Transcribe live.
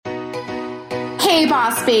Hey,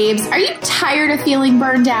 boss babes, are you tired of feeling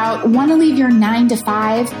burned out? Want to leave your 9 to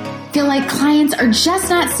 5? Feel like clients are just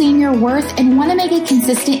not seeing your worth and want to make a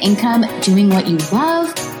consistent income doing what you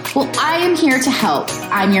love? Well, I am here to help.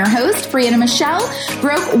 I'm your host, Brianna Michelle,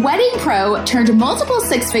 broke wedding pro turned multiple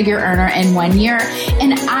six-figure earner in 1 year,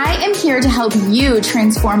 and I am here to help you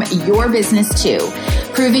transform your business too,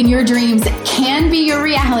 proving your dreams can be your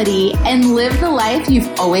reality and live the life you've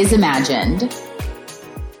always imagined.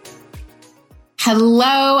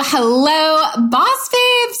 Hello, boss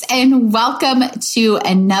babes, and welcome to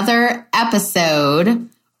another episode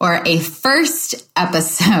or a first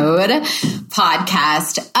episode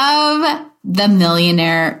podcast of The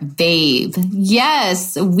Millionaire Babe.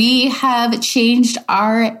 Yes, we have changed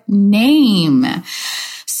our name.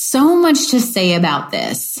 So much to say about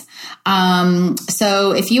this.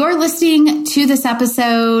 So if you are listening to this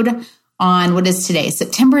episode on what is today,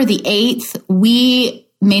 September the 8th, we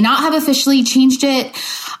may not have officially changed it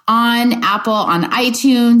on Apple, on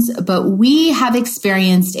iTunes, but we have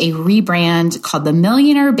experienced a rebrand called The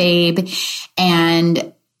Millionaire Babe.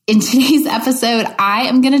 And in today's episode, I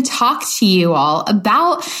am going to talk to you all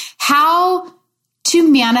about how to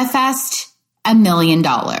manifest $1 million,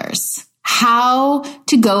 how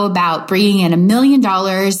to go about bringing in $1 million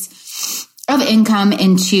of income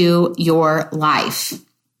into your life.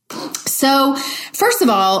 So first of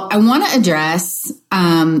all, I want to address,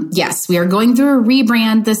 yes, we are going through a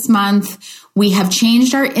rebrand this month. We have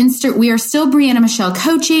changed our we are still Brianna Michelle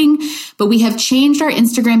Coaching, but we have changed our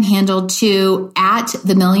Instagram handle to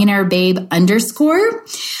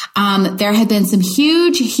 @themillionairebabe_. There have been some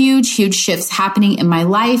huge shifts happening in my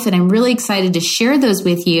life, and I'm really excited to share those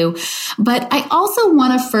with you. But I also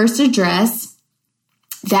want to first address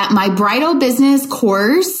that my bridal business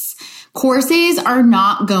courses are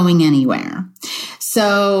not going anywhere.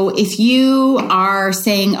 So if you are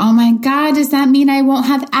saying, oh my God, does that mean I won't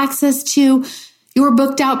have access to your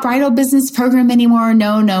booked out bridal business program anymore?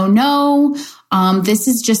 No. This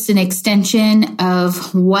is just an extension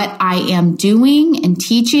of what I am doing and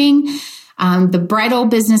teaching. The bridal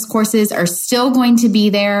business courses are still going to be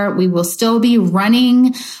there. We will still be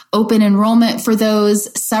running open enrollment for those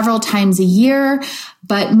several times a year.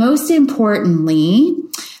 But most importantly,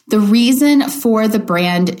 the reason for the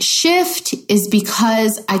brand shift is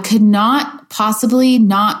because I could not possibly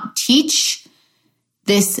not teach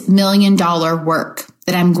this $1 million work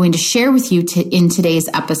that I'm going to share with you in today's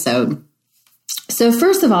episode. So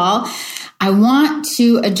first of all, I want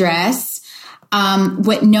to address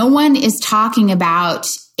what no one is talking about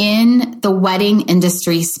in the wedding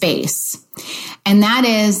industry space. And that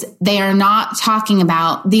is, they are not talking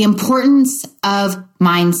about the importance of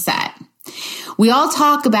mindset. We all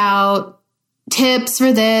talk about tips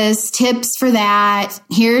for this, tips for that.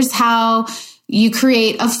 Here's how you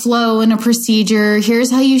create a flow and a procedure. Here's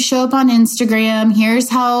how you show up on Instagram. Here's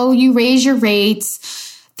how you raise your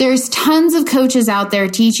rates. There's tons of coaches out there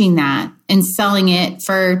teaching that and selling it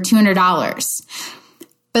for $200.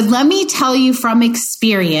 But let me tell you from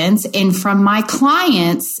experience and from my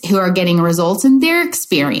clients who are getting results in their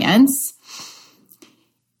experience,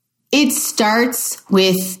 it starts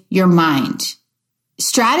with your mind.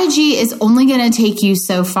 Strategy is only going to take you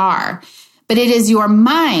so far, but it is your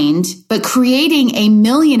mind. But creating a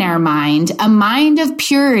millionaire mind, a mind of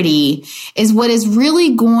purity, is what is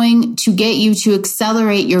really going to get you to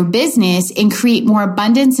accelerate your business and create more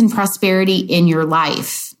abundance and prosperity in your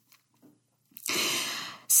life.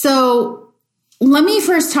 So let me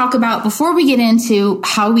first talk about, before we get into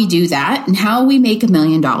how we do that and how we make $1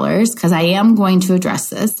 million, because I am going to address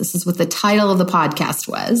this. This is what the title of the podcast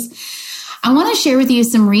was. I want to share with you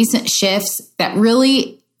some recent shifts that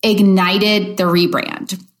really ignited the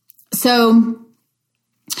rebrand. So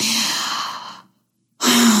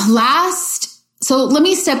let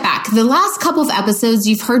me step back. The last couple of episodes,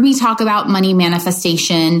 you've heard me talk about money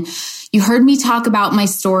manifestation. You heard me talk about my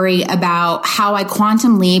story about how I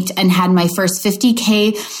quantum leaped and had my first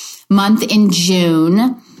 50K month in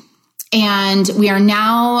June. And we are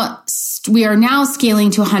now scaling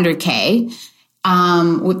to 100K.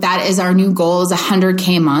 That is our new goal, is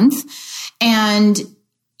 100K a month. And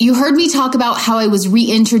you heard me talk about how I was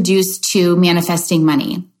reintroduced to manifesting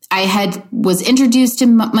money. I was introduced to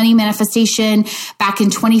money manifestation back in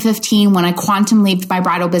 2015 when I quantum leaped my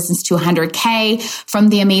bridal business to 100K from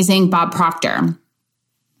the amazing Bob Proctor.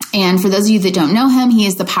 And for those of you that don't know him, he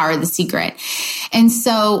is the power of the secret. And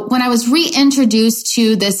so when I was reintroduced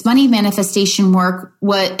to this money manifestation work,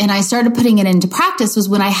 and I started putting it into practice, was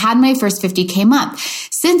when I had my first 50K month.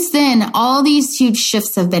 Since then, all these huge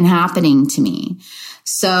shifts have been happening to me.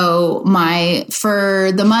 So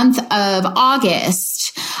for the month of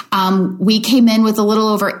August, we came in with a little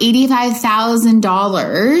over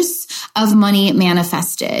 $85,000 of money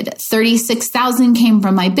manifested. $36,000 came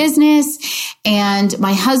from my business, and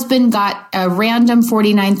my husband got a random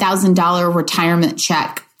 $49,000 retirement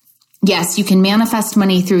check. Yes, you can manifest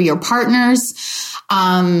money through your partners,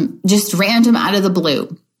 just random out of the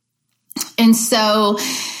blue. And so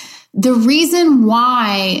the reason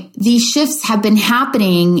why these shifts have been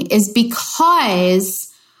happening is because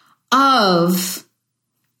of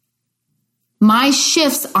my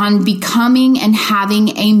shifts on becoming and having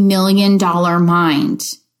a $1 million mind.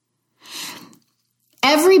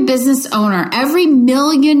 Every business owner, every $1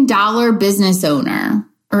 million business owner,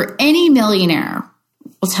 or any millionaire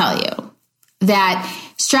will tell you that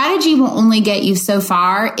strategy will only get you so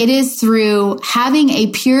far. It is through having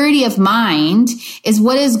a purity of mind is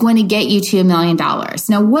what is going to get you to $1 million.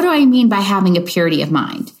 Now, what do I mean by having a purity of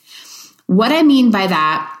mind? What I mean by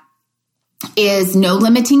that is no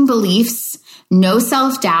limiting beliefs, no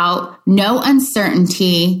self-doubt, no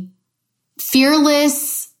uncertainty,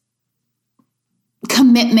 fearless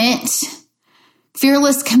commitment,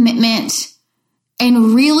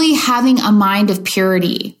 and really having a mind of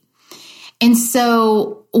purity. And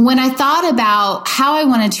so when I thought about how I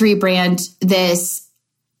wanted to rebrand this,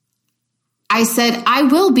 I said, I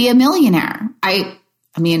will be a millionaire. I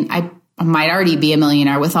might already be a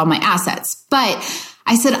millionaire with all my assets, but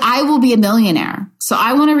I said, I will be a millionaire. So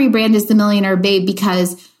I want to rebrand as the Millionaire Babe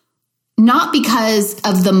not because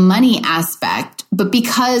of the money aspect, but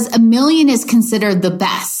because $1 million is considered the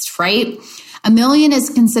best, right? $1 million is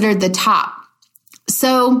considered the top.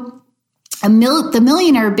 So the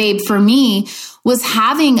Millionaire Babe for me was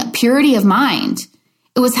having purity of mind.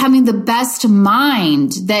 It was having the best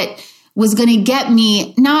mind that was going to get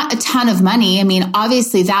me not a ton of money. I mean,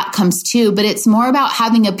 obviously that comes too, but it's more about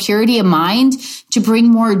having a purity of mind to bring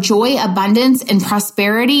more joy, abundance, and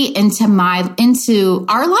prosperity into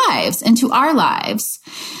our lives.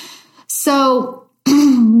 So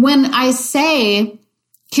when I say,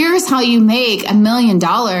 here's how you make $1 million,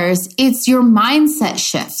 it's your mindset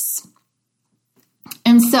shifts.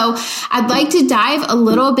 And so I'd like to dive a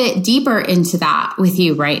little bit deeper into that with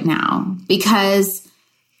you right now, because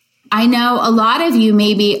I know a lot of you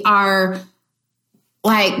maybe are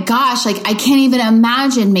like, gosh, like I can't even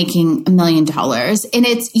imagine making $1 million. And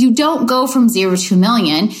you don't go from 0 to $1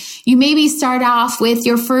 million. You maybe start off with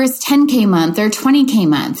your first 10K month or 20K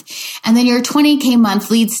month. And then your 20K month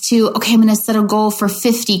leads to, okay, I'm going to set a goal for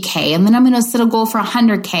 50K. And then I'm going to set a goal for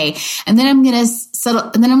 100K. And then I'm going to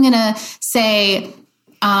say,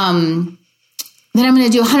 then I'm going to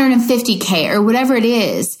do 150K or whatever it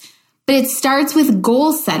is. But it starts with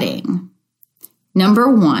goal setting.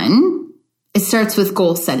 Number one, it starts with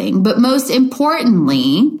goal setting. But most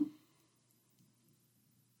importantly,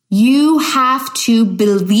 you have to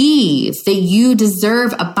believe that you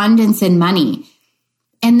deserve abundance and money.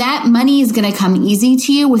 And that money is going to come easy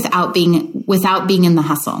to you without being in the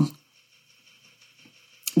hustle.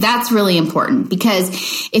 That's really important, because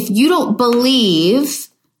if you don't believe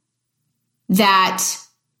that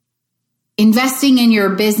investing in your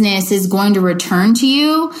business is going to return to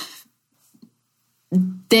you,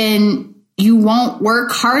 then you won't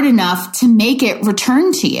work hard enough to make it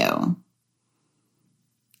return to you.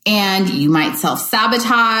 And you might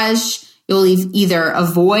self-sabotage. You'll either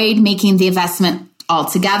avoid making the investment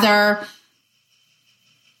altogether,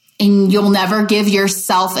 and you'll never give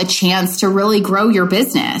yourself a chance to really grow your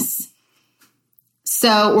business.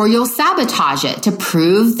 Or you'll sabotage it to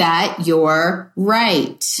prove that you're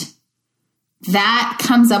right. That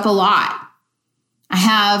comes up a lot. I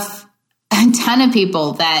have a ton of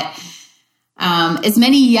people that, as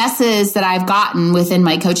many yeses that I've gotten within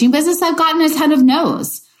my coaching business, I've gotten a ton of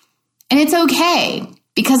no's. And it's okay,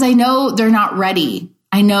 because I know they're not ready.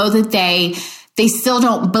 I know that they still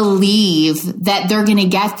don't believe that they're going to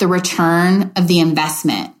get the return of the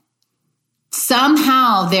investment.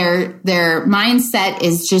 Somehow their mindset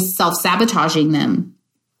is just self-sabotaging them,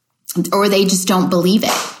 or they just don't believe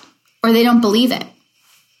it, or they don't believe it.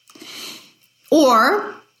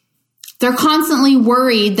 Or they're constantly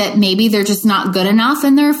worried that maybe they're just not good enough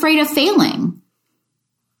and they're afraid of failing.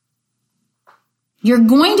 You're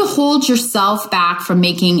going to hold yourself back from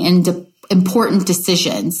making important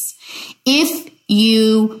decisions if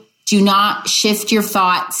you do not shift your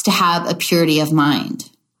thoughts to have a purity of mind.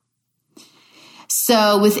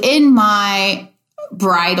 So within my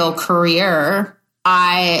bridal career,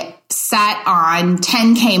 I sat on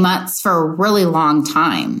 10K months for a really long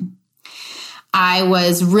time. I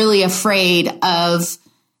was really afraid of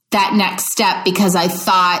that next step because I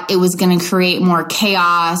thought it was going to create more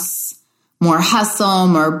chaos, more hustle,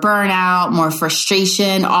 more burnout, more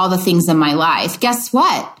frustration, all the things in my life. Guess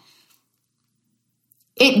what?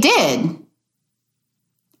 It did.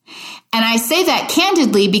 And I say that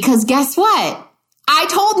candidly because guess what? I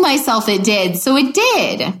told myself it did, so it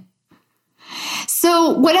did.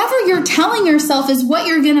 So whatever you're telling yourself is what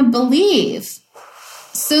you're going to believe.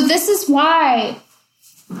 So this is why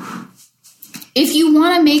if you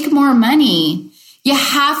want to make more money, you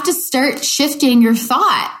have to start shifting your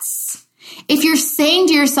thoughts. If you're saying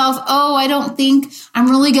to yourself, oh, I don't think I'm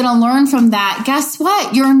really going to learn from that, guess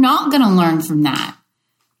what? You're not going to learn from that.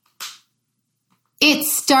 It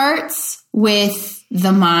starts with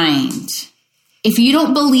the mind. If you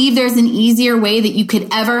don't believe there's an easier way that you could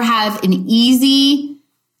ever have an easy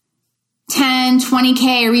 10,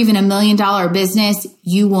 20K, or even $1 million business,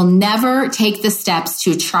 you will never take the steps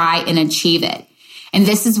to try and achieve it. And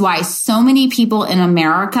this is why so many people in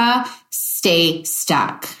America stay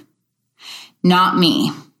stuck. Not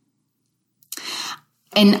me.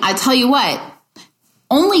 And I tell you what,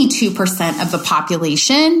 only 2% of the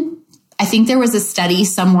population, I think there was a study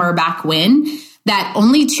somewhere back when, that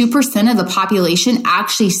only 2% of the population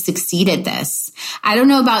actually succeeded this. I don't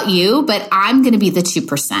know about you, but I'm going to be the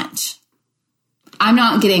 2%. I'm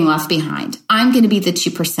not getting left behind. I'm going to be the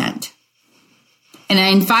 2%. And I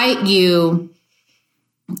invite you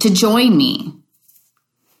to join me.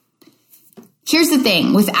 Here's the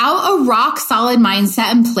thing. Without a rock solid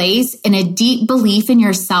mindset in place and a deep belief in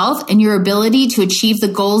yourself and your ability to achieve the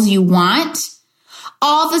goals you want,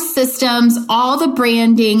 all the systems, all the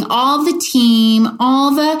branding, all the team,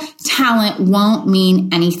 all the talent won't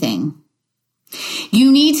mean anything.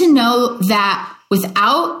 You need to know that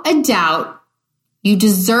without a doubt, you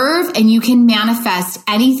deserve and you can manifest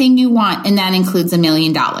anything you want, and that includes $1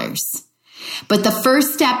 million. But the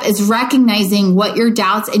first step is recognizing what your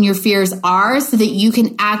doubts and your fears are so that you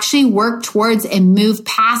can actually work towards and move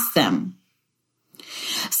past them.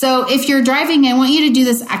 So if you're driving, I want you to do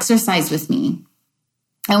this exercise with me.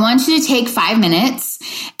 I want you to take 5 minutes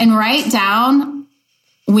and write down,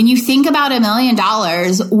 when you think about $1 million,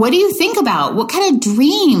 what do you think about? What kind of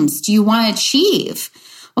dreams do you want to achieve?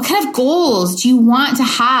 What kind of goals do you want to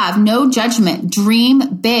have? No judgment.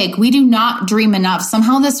 Dream big. We do not dream enough.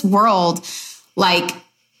 Somehow this world,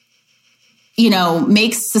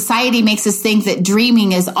 society makes us think that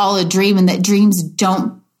dreaming is all a dream and that dreams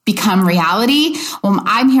don't become reality. Well,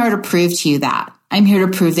 I'm here to prove to you that. I'm here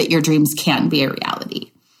to prove that your dreams can be a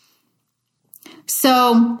reality.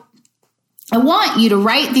 So I want you to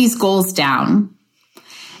write these goals down,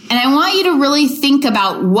 and I want you to really think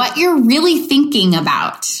about what you're really thinking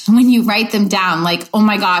about when you write them down. Like, oh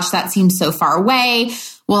my gosh, that seems so far away.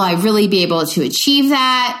 Will I really be able to achieve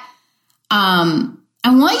that?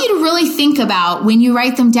 I want you to really think about, when you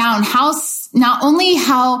write them down, not only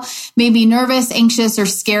how maybe nervous, anxious, or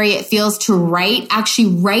scary it feels to actually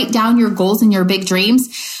write down your goals and your big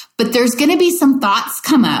dreams, but there's going to be some thoughts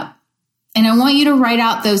come up. And I want you to write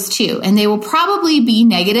out those too. And they will probably be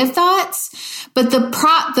negative thoughts, but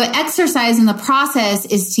the exercise and the process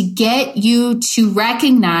is to get you to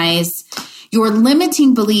recognize your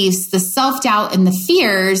limiting beliefs, the self-doubt and the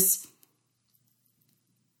fears,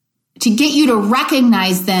 to get you to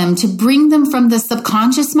recognize them, to bring them from the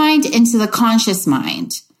subconscious mind into the conscious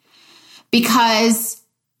mind. Because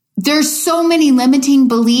there's so many limiting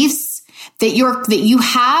beliefs that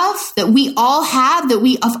we all have, that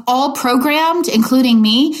we have all programmed, including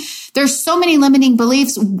me. There's so many limiting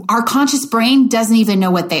beliefs. Our conscious brain doesn't even know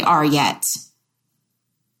what they are yet.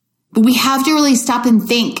 But we have to really stop and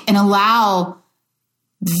think and allow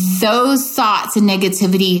those thoughts and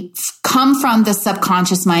negativity come from the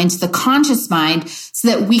subconscious mind to the conscious mind so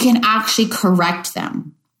that we can actually correct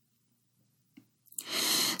them.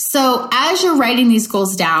 So as you're writing these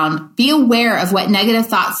goals down, be aware of what negative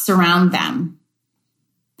thoughts surround them.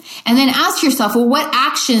 And then ask yourself, well, what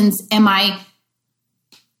actions am I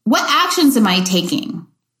taking?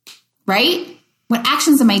 Right? What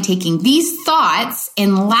actions am I taking? These thoughts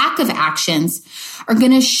and lack of actions are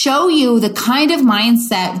going to show you the kind of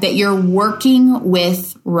mindset that you're working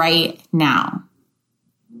with right now.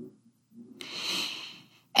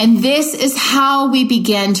 And this is how we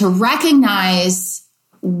begin to recognize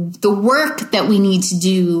the work that we need to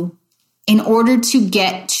do in order to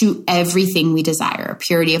get to everything we desire.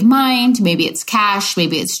 Purity of mind, maybe it's cash,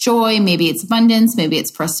 maybe it's joy, maybe it's abundance, maybe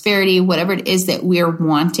it's prosperity, whatever it is that we're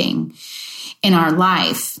wanting in our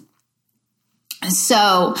life.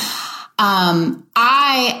 So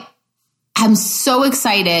I am so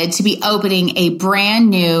excited to be opening a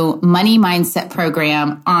brand new money mindset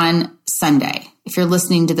program on Sunday. If you're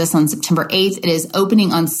listening to this on September 8th, it is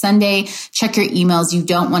opening on Sunday. Check your emails. You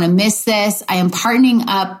don't want to miss this. I am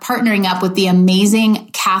partnering up with the amazing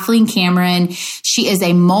Kathleen Cameron. She is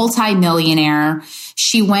a multi-millionaire.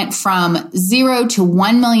 She went from $0 to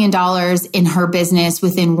 $1 million in her business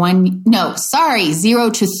within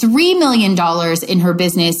 $0 to $3 million in her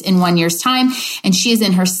business in 1 year's time. And she is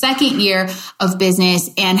in her second year of business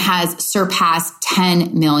and has surpassed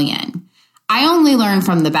 10 million. I only learn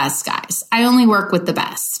from the best, guys. I only work with the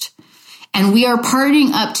best. And we are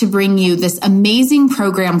partnering up to bring you this amazing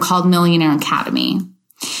program called Millionaire Academy.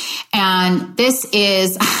 And this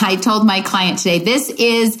is, I told my client today, this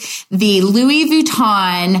is the Louis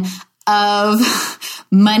Vuitton of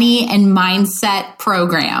money and mindset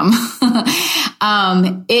program.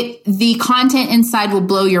 The content inside will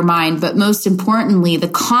blow your mind, but most importantly, the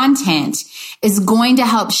content is going to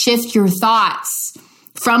help shift your thoughts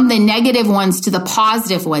from the negative ones to the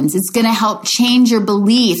positive ones. It's going to help change your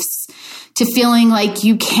beliefs to feeling like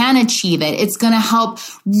you can achieve it. It's going to help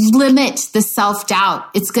limit the self-doubt.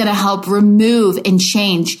 It's going to help remove and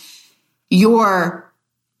change your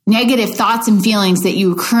negative thoughts and feelings that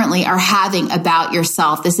you currently are having about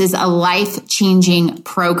yourself. This is a life-changing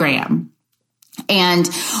program. And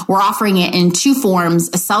we're offering it in two forms,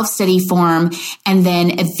 a self-study form and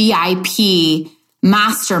then a VIP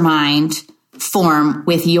mastermind form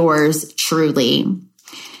with yours truly.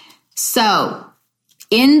 So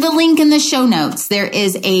in the link in the show notes, there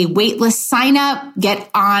is a waitlist sign up. Get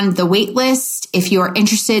on the waitlist if you're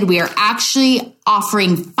interested. We are actually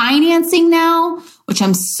offering financing now, which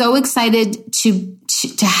I'm so excited to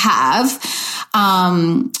have.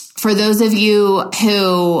 For those of you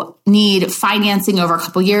who need financing over a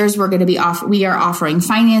couple years, we are offering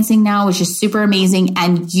financing now, which is super amazing.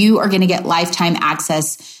 And you are going to get lifetime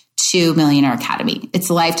access to Millionaire Academy.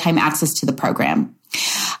 It's lifetime access to the program.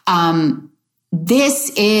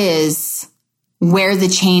 This is where the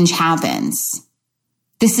change happens.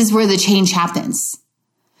 This is where the change happens.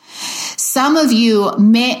 Some of you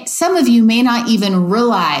may not even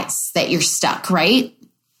realize that you're stuck, right?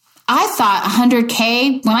 I thought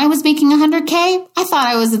 100K, when I was making 100K, I thought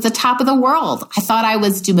I was at the top of the world. I thought I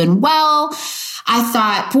was doing well. I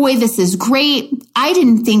thought, boy, this is great. I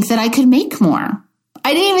didn't think that I could make more.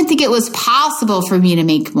 I didn't even think it was possible for me to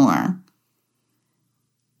make more.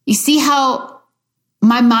 You see how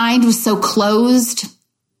my mind was so closed?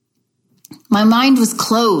 My mind was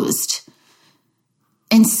closed.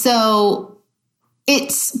 And so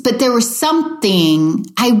but there was something,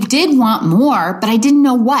 I did want more, but I didn't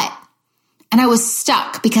know what. And I was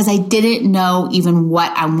stuck because I didn't know even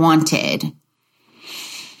what I wanted.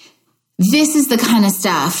 This is the kind of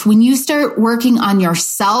stuff, when you start working on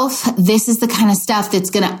yourself, this is the kind of stuff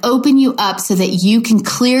that's going to open you up so that you can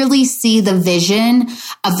clearly see the vision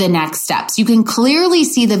of the next steps. You can clearly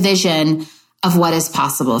see the vision of what is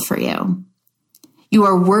possible for you. You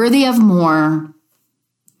are worthy of more.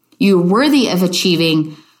 You're worthy of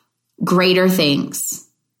achieving greater things.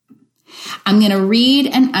 I'm going to read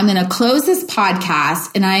and I'm going to close this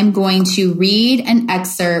podcast and I'm going to read an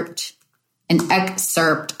excerpt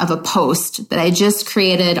of a post that I just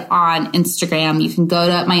created on Instagram. You can go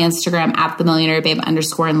to my Instagram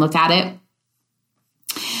 @themillionairebabe_ and look at it.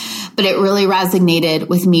 But it really resonated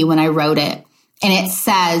with me when I wrote it. And it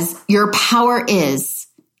says, your power is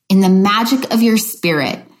in the magic of your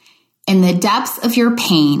spirit, in the depths of your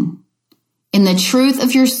pain, in the truth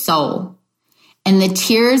of your soul, in the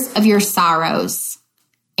tears of your sorrows,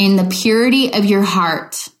 in the purity of your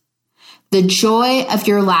heart, the joy of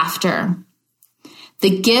your laughter,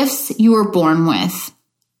 the gifts you were born with,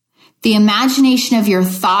 the imagination of your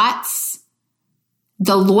thoughts,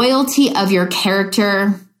 the loyalty of your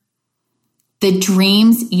character, the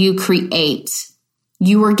dreams you create.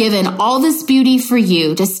 You were given all this beauty for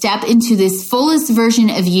you to step into this fullest version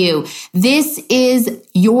of you. This is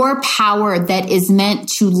your power that is meant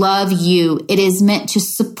to love you. It is meant to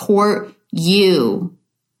support you.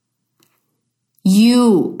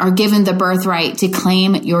 You are given the birthright to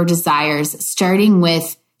claim your desires, starting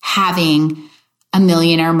with having a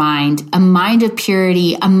millionaire mind, a mind of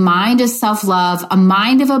purity, a mind of self-love, a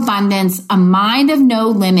mind of abundance, a mind of no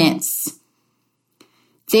limits.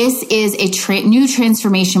 This is a new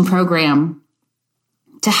transformation program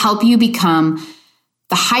to help you become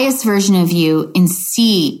the highest version of you and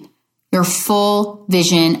see your full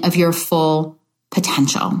vision of your full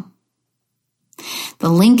potential. The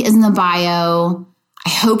link is in the bio. I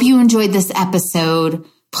hope you enjoyed this episode.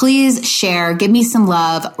 Please share, give me some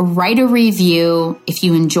love, write a review if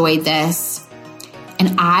you enjoyed this.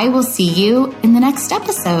 And I will see you in the next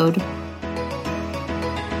episode.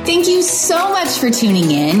 Thank you so much for tuning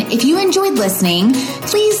in. If you enjoyed listening,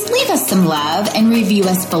 please leave us some love and review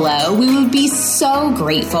us below. We would be so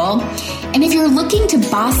grateful. And if you're looking to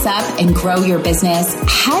boss up and grow your business,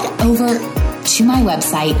 head over to my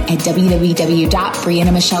website at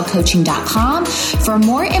www.briannamichellecoaching.com for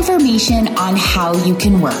more information on how you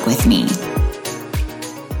can work with me.